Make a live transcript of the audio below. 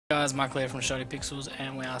Guys, Michael here from Shoddy Pixels,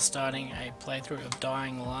 and we are starting a playthrough of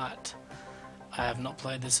Dying Light. I have not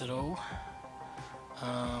played this at all,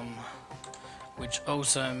 which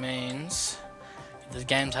also means the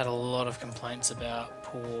game's had a lot of complaints about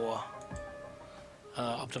poor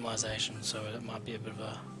optimization, so it might be a bit of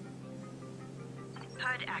a...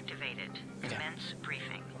 HUD activated. Okay. Commence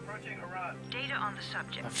briefing. Data on the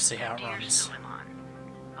subject. I have to see how it Dear runs. Suleiman,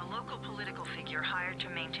 a local political figure hired to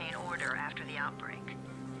maintain order after the outbreak.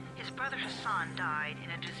 His brother Hassan died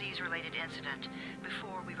in a disease-related incident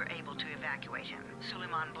before we were able to evacuate him.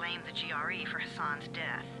 Suleiman blamed the GRE for Hassan's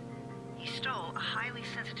death. He stole a highly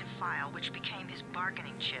sensitive file which became his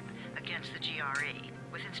bargaining chip against the GRE,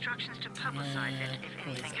 with instructions to publicize it if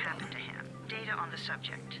anything happened to him. Data on the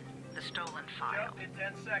subject. The stolen file. In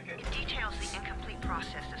 10 seconds. It details the incomplete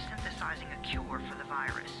process of synthesizing a cure for the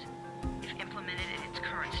virus. If implemented in its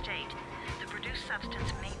current state, the produced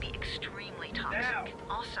substance may be extremely toxic. Now.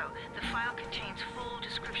 Also, the file contains full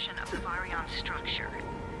description of the virion structure.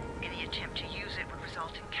 Any attempt to use it would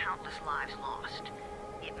result in countless lives lost.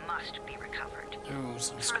 It must be recovered. Ooh,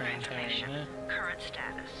 some Further screen tearing information, there. current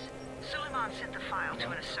status. Suleiman sent the file to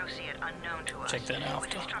an associate unknown to us, Check that with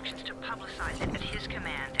after. instructions to publicize it at his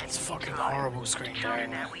command at It's any fucking time. horrible screen To counter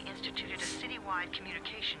tearing. that, we instituted a citywide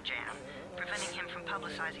communication jam, preventing him from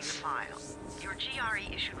publicizing the file. Your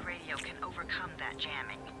GRE-issued radio can overcome that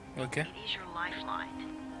jamming. Okay, It is your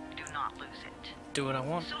lifeline. Do not lose it. do what I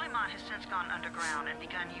want. Suleiman has since gone underground and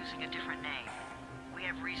begun using a different name. We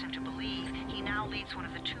have reason to believe he now leads one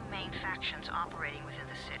of the two main factions operating within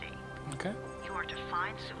the city. Okay. You are to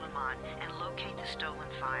find Suleiman and locate the stolen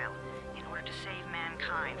file in order to save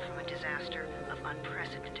mankind from a disaster of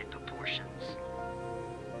unprecedented proportions.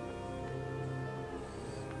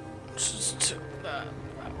 Just that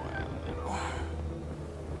way a little.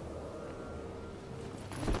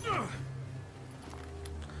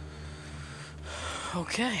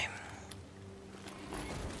 Okay.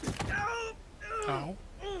 Oh.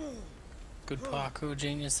 Good parkour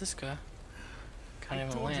genius, this guy. Can't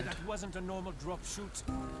even Told you land. that wasn't a normal drop shoot.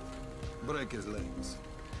 Break his legs,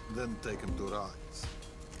 then take him to rise.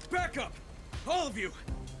 Back up! All of you!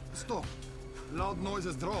 Stop! Loud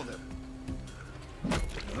noises draw them.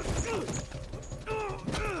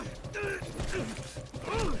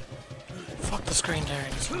 Fuck the screen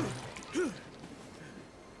tearings.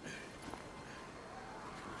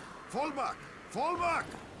 Fall back! Fall back!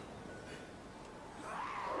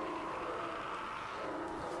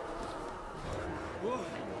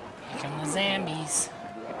 Here come the zombies.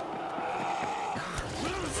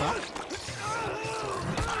 Fuck.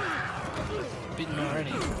 Bitten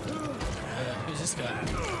already. Who's this guy?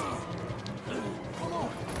 Come on!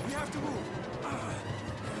 We have to move!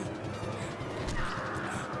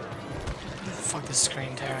 Fuck, this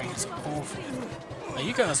screen tearing is awful. Oh,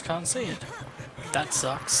 you guys can't see it. That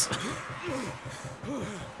sucks.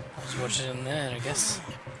 Just watch it in there, I guess.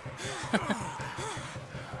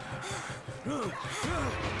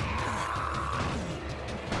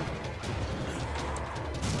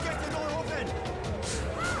 Get the door open!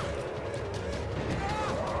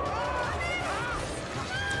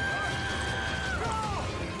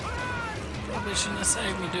 Probably shouldn't have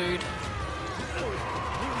saved me, dude.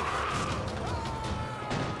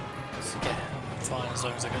 It's okay, I'm fine as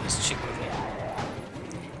long as I got this chick with me.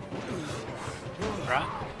 Right?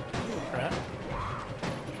 Right?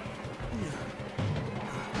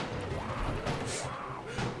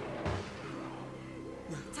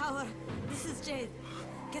 Tower, this is Jade.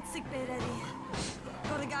 Get sick bay ready.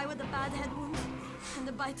 Got a guy with a bad head wound and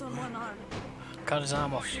a bite on one arm. Cut his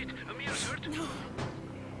arm off. No,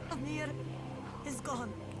 Amir is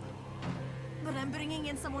gone. But I'm bringing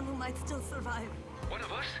in someone who might still survive. One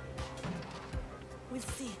of us? We'll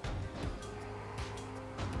see.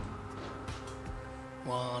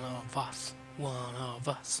 One of us. One of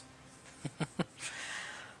us.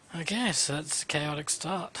 Okay, so that's a chaotic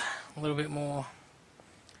start. A little bit more,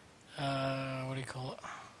 what do you call it?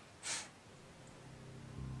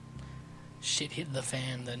 Shit hit the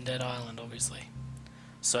fan than Dead Island, obviously.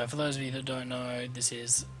 So for those of you that don't know, this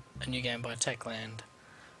is a new game by Techland,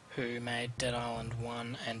 who made Dead Island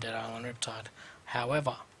 1 and Dead Island Riptide.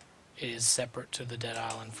 However, it is separate to the Dead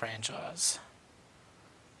Island franchise.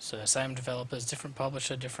 So same developers, different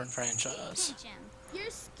publisher, different franchise. Pinch him. You're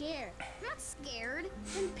scared. Not scared.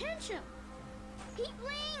 Then pinch him. He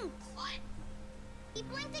blinked. What? He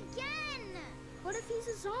blinked again. What if he's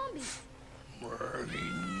a zombie?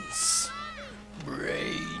 Brains.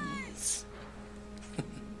 Brains.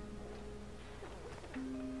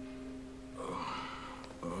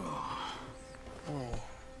 Oh.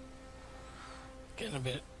 Getting a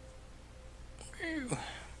bit... Ew.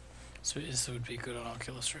 So this would be good on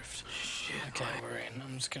Oculus Rift. Shit. Okay, we're in.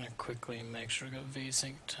 I'm just gonna quickly make sure I got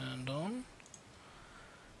VSync turned on.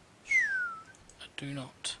 I do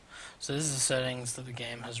not. So this is the settings that the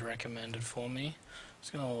game has recommended for me.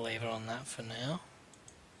 Just gonna leave it on that for now.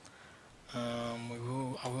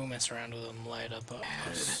 I will mess around with them later, but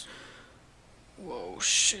whoa,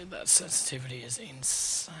 shit! That sensitivity is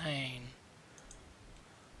insane.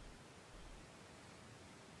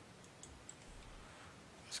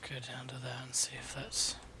 Let's go down to that and see if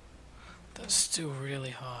that's still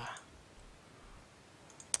really high.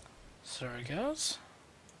 Sorry, guys.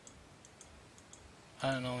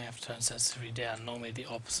 I don't normally have to turn sensitivity down. Normally the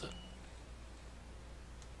opposite.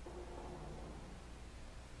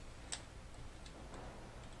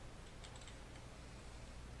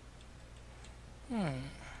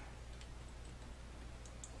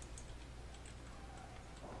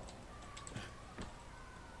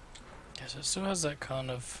 Yes, it still has that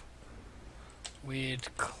kind of weird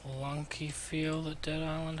clunky feel that Dead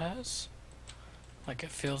Island has. Like it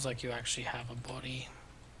feels like you actually have a body.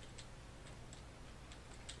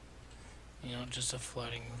 You're not just a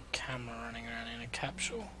floating camera running around in a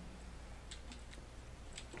capsule.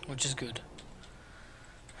 Which is good.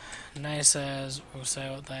 Naysayers will say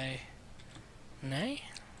what they may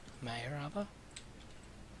rather.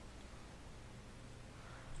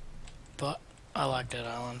 But I like Dead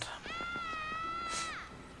Island.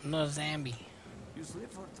 I'm not a zambie. You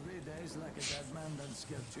sleep for 3 days like a dead man, then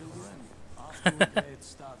scare children. After a day it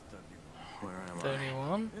started. Where am I?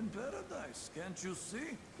 31. In paradise, can't you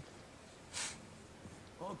see?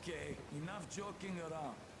 Okay, enough joking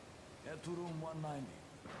around. Head to room 190.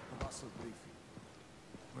 The boss will brief you.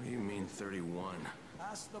 What do you mean 31?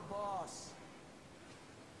 Ask the boss.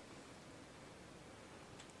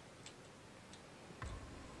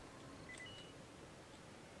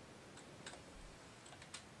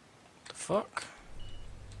 The fuck?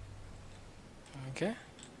 Okay.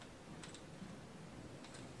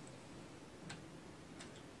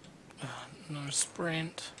 No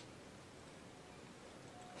sprint.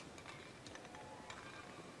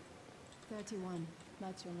 31.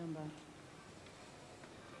 That's your number.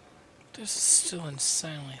 This is still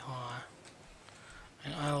insanely high.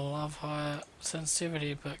 And I love higher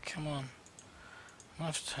sensitivity, but come on. I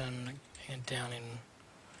have to turn it down in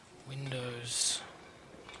Windows.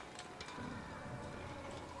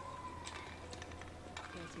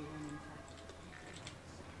 31, in fact.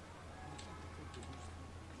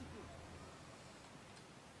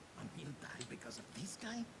 Emil died because of this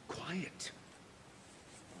guy? Quiet.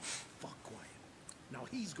 Fuck quiet. Now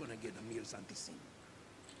he's gonna get Emil's anti-scene.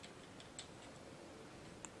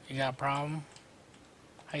 You got a problem?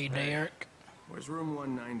 Hey, Derek. Where's room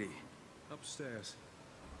 190? Upstairs.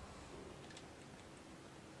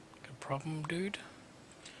 Got a problem, dude?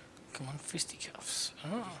 Come on, fisticuffs. Oh.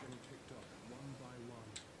 Picked up one by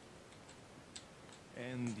one.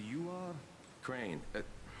 And you are? Crane.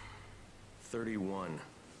 31.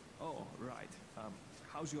 Oh, right.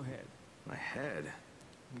 How's your head? My head?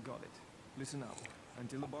 Got it. Listen up.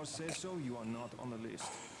 Until the boss says so, you are not on the list.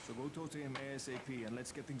 So go talk to him ASAP and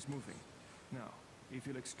let's get things moving. Now, if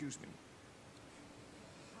you'll excuse me.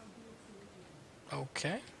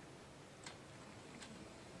 Okay.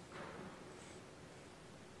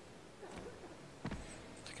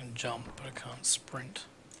 I can jump, but I can't sprint.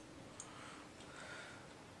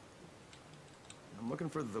 I'm looking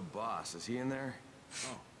for the boss. Is he in there?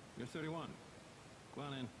 Oh, you're 31. Go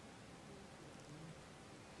on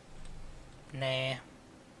in. Nah.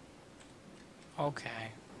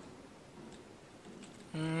 Okay.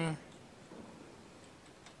 I'm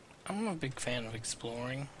a big fan of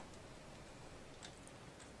exploring.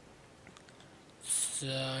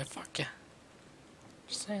 So, fuck ya.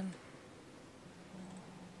 Just saying.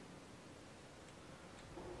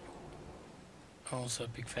 Also a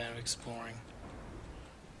big fan of exploring.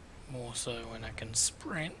 More so when I can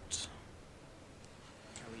sprint.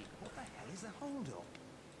 Kelly, what the hell is the holdup?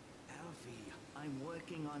 Alfie, I'm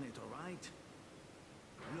working on it, alright?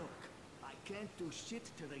 Look, I can't do shit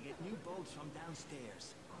till they get new bolts from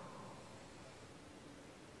downstairs.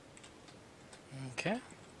 Okay.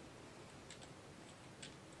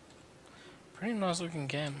 Pretty nice looking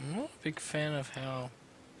game. I'm not a big fan of how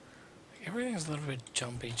everything's a little bit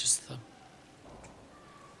jumpy, just the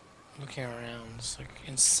looking around. It's like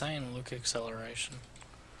insane look acceleration.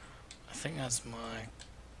 I think that's my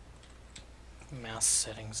mouse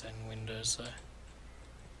settings in Windows though.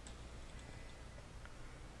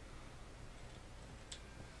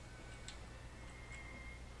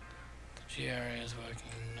 The GRA is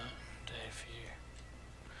working night and day for you.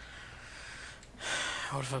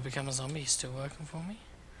 What if I become a zombie? Still working for me?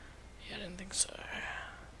 I didn't think so.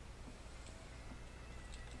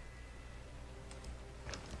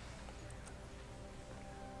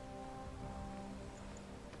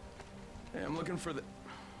 Hey, I'm looking for the...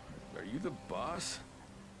 Are you the boss?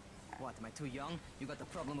 What, am I too young? You got the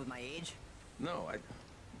problem with my age? No,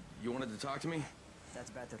 You wanted to talk to me? That's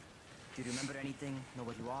better. Do you remember anything? Know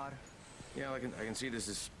what you are? Yeah, I can see this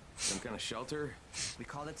is some kind of shelter. We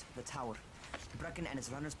call it the Tower. Brecken and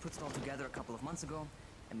his runners put it all together a couple of months ago,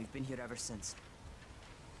 and we've been here ever since.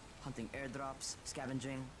 Hunting airdrops,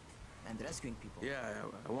 scavenging, and rescuing people. Yeah,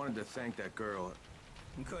 I wanted to thank that girl.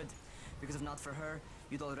 Good, because if not for her,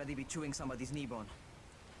 you'd already be chewing somebody's knee bone.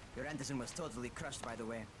 Your Anderson was totally crushed, by the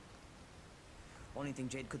way. Only thing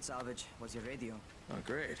Jade could salvage was your radio. Oh,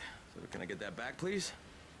 great. So can I get that back, please?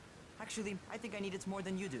 Actually, I think I need it more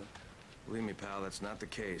than you do. Believe me, pal, that's not the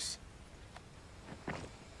case.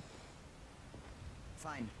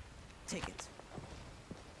 Fine. Take it.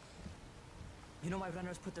 You know why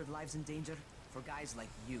runners put their lives in danger? For guys like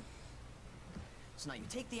you. So now you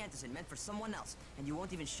take the Anderson meant for someone else, and you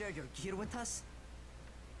won't even share your gear with us?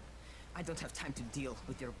 I don't have time to deal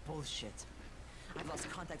with your bullshit. I've lost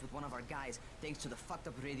contact with one of our guys thanks to the fucked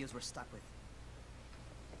up radios we're stuck with.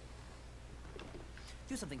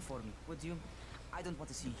 Do something for me, would you? I don't want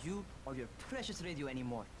to see you or your precious radio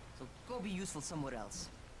anymore, so go be useful somewhere else.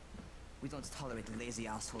 We don't tolerate lazy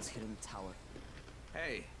assholes here in the tower.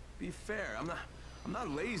 Hey, be fair. I'm not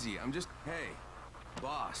lazy. I'm just... Hey,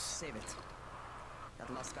 boss. Save it.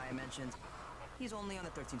 That last guy I mentioned, he's only on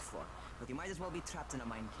the 13th floor, but he might as well be trapped in a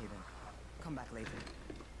mine cave-in. Come back later.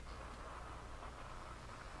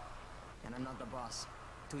 And I'm not the boss.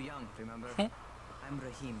 Too young, remember? I'm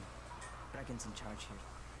Rahim. Brecken's in charge here.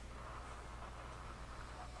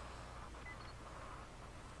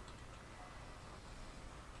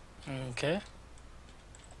 Okay.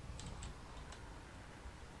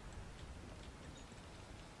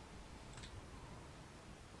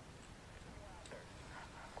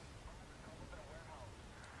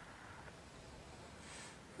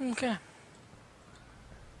 Okay.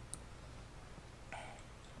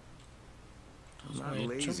 I'm not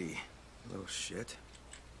lazy, little shit.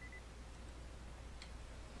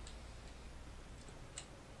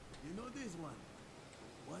 You know this one?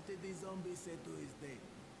 What did the zombie say to his date?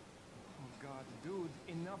 Oh god, dude,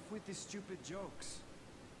 enough with these stupid jokes.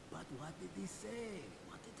 But what did he say?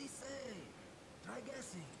 What did he say? Try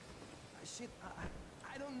guessing. Shit,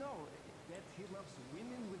 I don't know. That he loves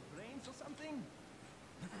women with brains or something?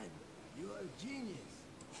 Man, you are a genius.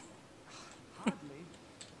 Hardly.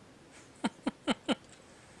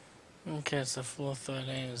 Okay, so floor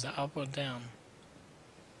 13 is it up or down?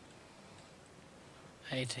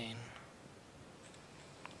 18.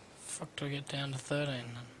 Fuck, do I get down to 13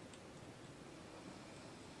 then?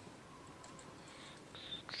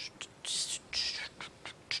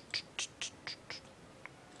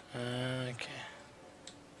 Okay.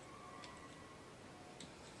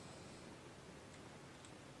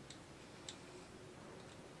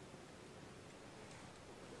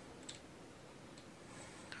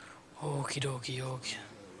 Okie dokie dokie.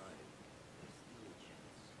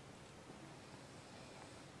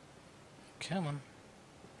 Come on.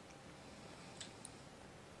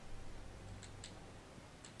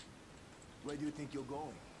 Where do you think you're going?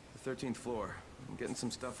 The 13th floor. I'm getting some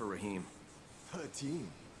stuff for Rahim. 13?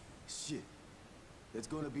 Shit. That's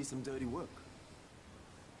gonna be some dirty work.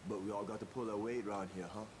 But we all got to pull our weight around here,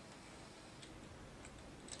 huh?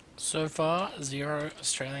 So far, 0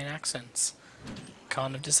 Australian accents.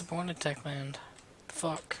 Kind of disappointed, Techland.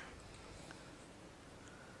 Fuck.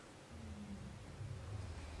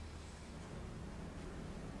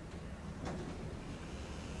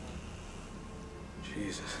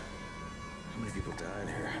 Jesus. How many people died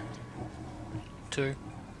here? 2.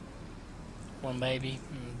 1 baby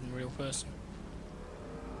and a real person.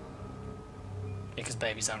 Because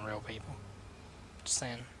babies aren't real people. Just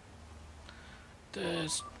saying.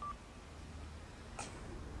 There's...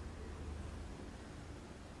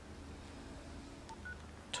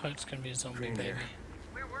 Toad's gonna be a zombie Green baby. here.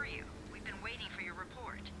 Where were you? We've been waiting for your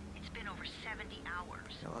report. It's been over 70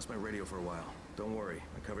 hours. I lost my radio for a while. Don't worry,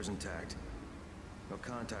 my cover's intact. No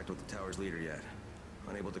contact with the tower's leader yet.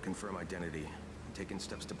 Unable to confirm identity. I'm taking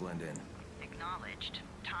steps to blend in. Acknowledged.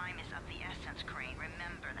 Time is of the essence, Crane.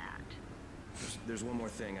 Remember that. There's one more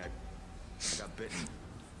thing. I got bitten.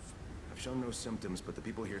 I've shown no symptoms, but the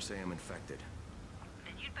people here say I'm infected.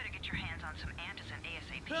 Then you'd better get your hands on some Antizin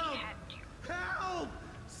ASAP. Help! Hadn't you? Help!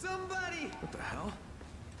 Somebody! What the hell?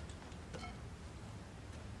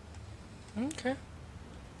 Okay.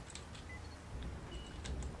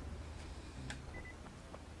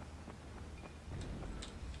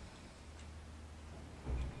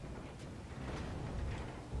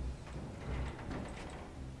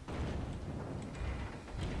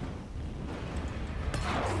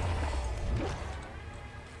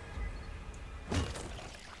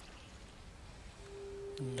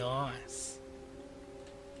 Nice.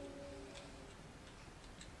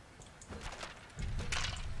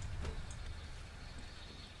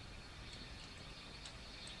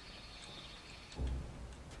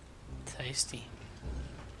 Tasty.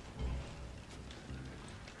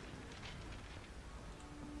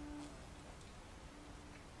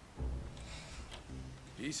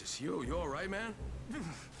 Jesus, you all right, man?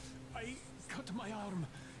 I cut my arm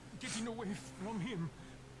getting away from him.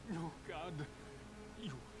 Oh, God.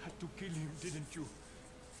 You had to kill him, didn't you?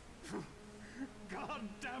 God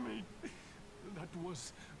damn it!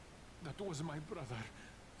 That was my brother.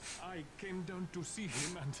 I came down to see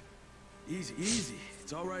him and... Easy, easy.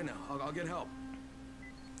 It's all right now. I'll get help.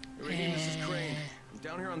 Hey, Raheem, this is Crane. I'm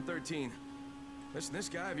down here on 13. Listen, this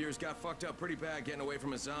guy of yours got fucked up pretty bad getting away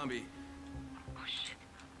from a zombie. Oh shit.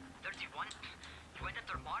 31? You went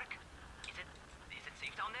after Mark? Is it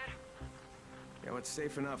safe down there? Yeah, well, it's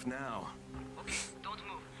safe enough now. Okay, don't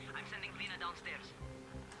move. I'm sending Lena downstairs.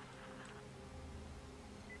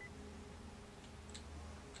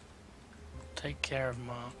 Take care of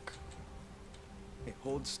Mark. Hey,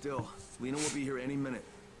 hold still. Lena will be here any minute.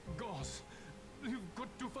 Gauze. You've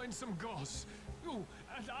got to find some gauze. Oh,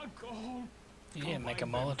 and alcohol. Yeah, make a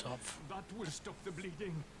Combine them. Molotov. That will stop the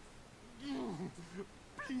bleeding.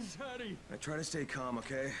 Please hurry. Now try to stay calm,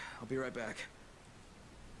 okay? I'll be right back.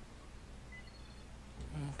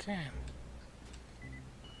 Okay.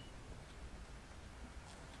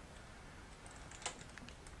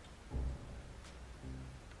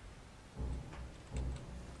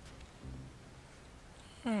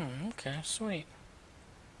 Okay, sweet.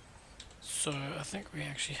 So, I think we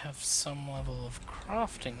actually have some level of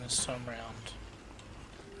crafting this time around.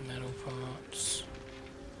 Metal parts.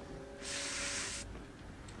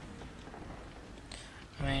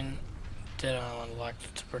 I mean, Dead Island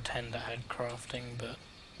liked to pretend it had crafting, but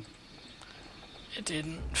it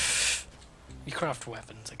didn't. You craft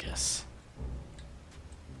weapons, I guess.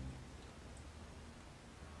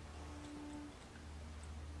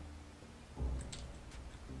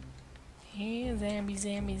 Yeah,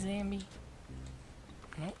 Zambie.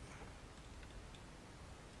 Nope.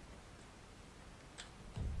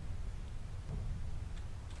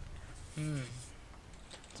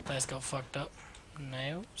 This place got fucked up.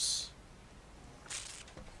 Nails.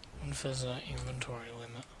 And if there's an inventory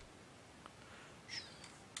limit.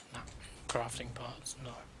 No. Crafting parts,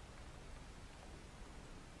 no.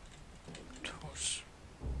 Torch.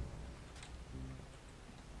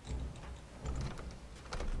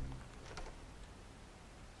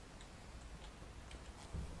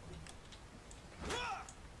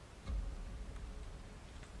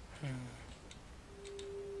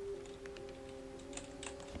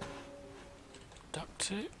 Duct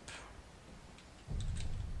tape.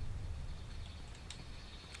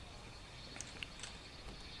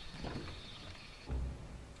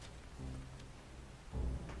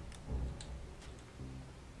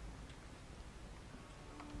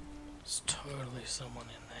 There's totally someone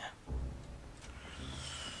in there.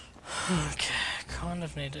 Okay, kind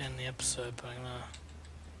of need to end the episode, but I'm gonna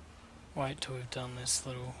wait till we've done this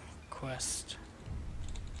little quest.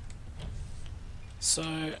 So,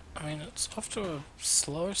 I mean, it's off to a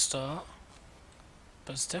slow start,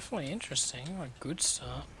 but it's definitely interesting, like, good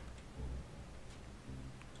start.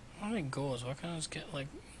 I don't need gauze, why can't I just get, like,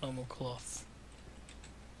 normal cloth?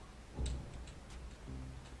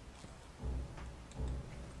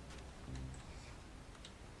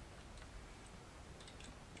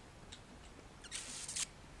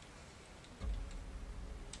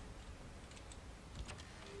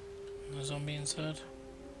 No zombie inside?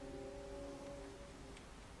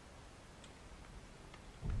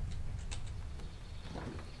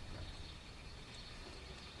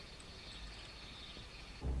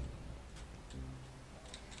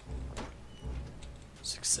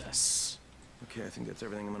 Success. Okay, I think that's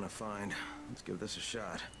everything I'm gonna find. Let's give this a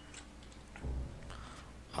shot.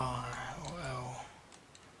 Well.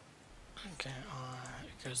 Okay,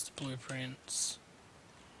 it goes to blueprints.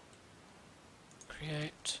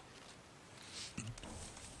 Create.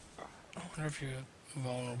 I wonder if you're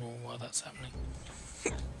vulnerable while that's happening.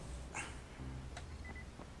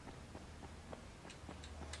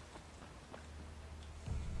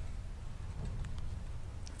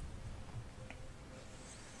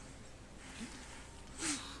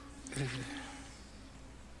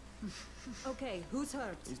 Okay, who's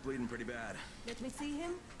hurt? He's bleeding pretty bad. Let me see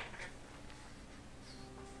him.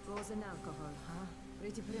 Gauze and alcohol, huh?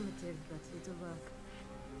 Pretty primitive, but it'll work.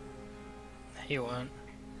 He won't.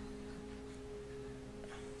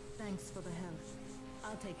 Thanks for the help.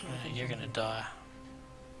 I'll take care of him. You're gonna die.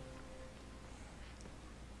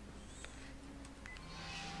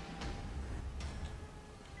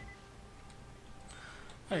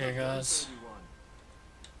 Okay guys,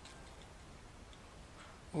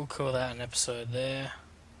 we'll call that an episode there.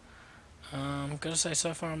 Gotta say,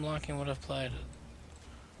 so far I'm liking what I've played. It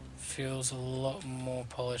feels a lot more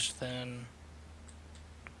polished than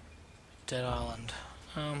Dead Island.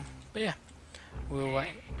 But yeah, we'll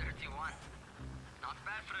wait. 31. Not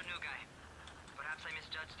bad for a new guy. Perhaps I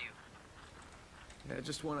misjudged you. I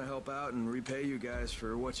just want to help out and repay you guys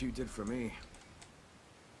for what you did for me.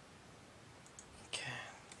 Okay.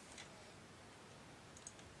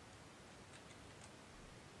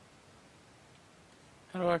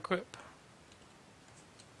 How do I equip?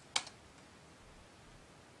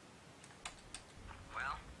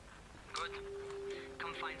 Well, good.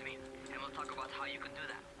 Come find me, and we'll talk about how you can do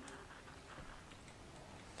that.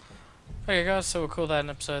 Okay guys, so we'll call that an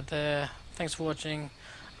episode there. Thanks for watching.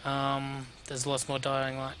 There's lots more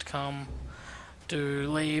Dying Light to come.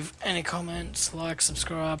 Do leave any comments, like,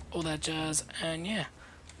 subscribe, all that jazz, and yeah,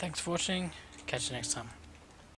 thanks for watching. Catch you next time.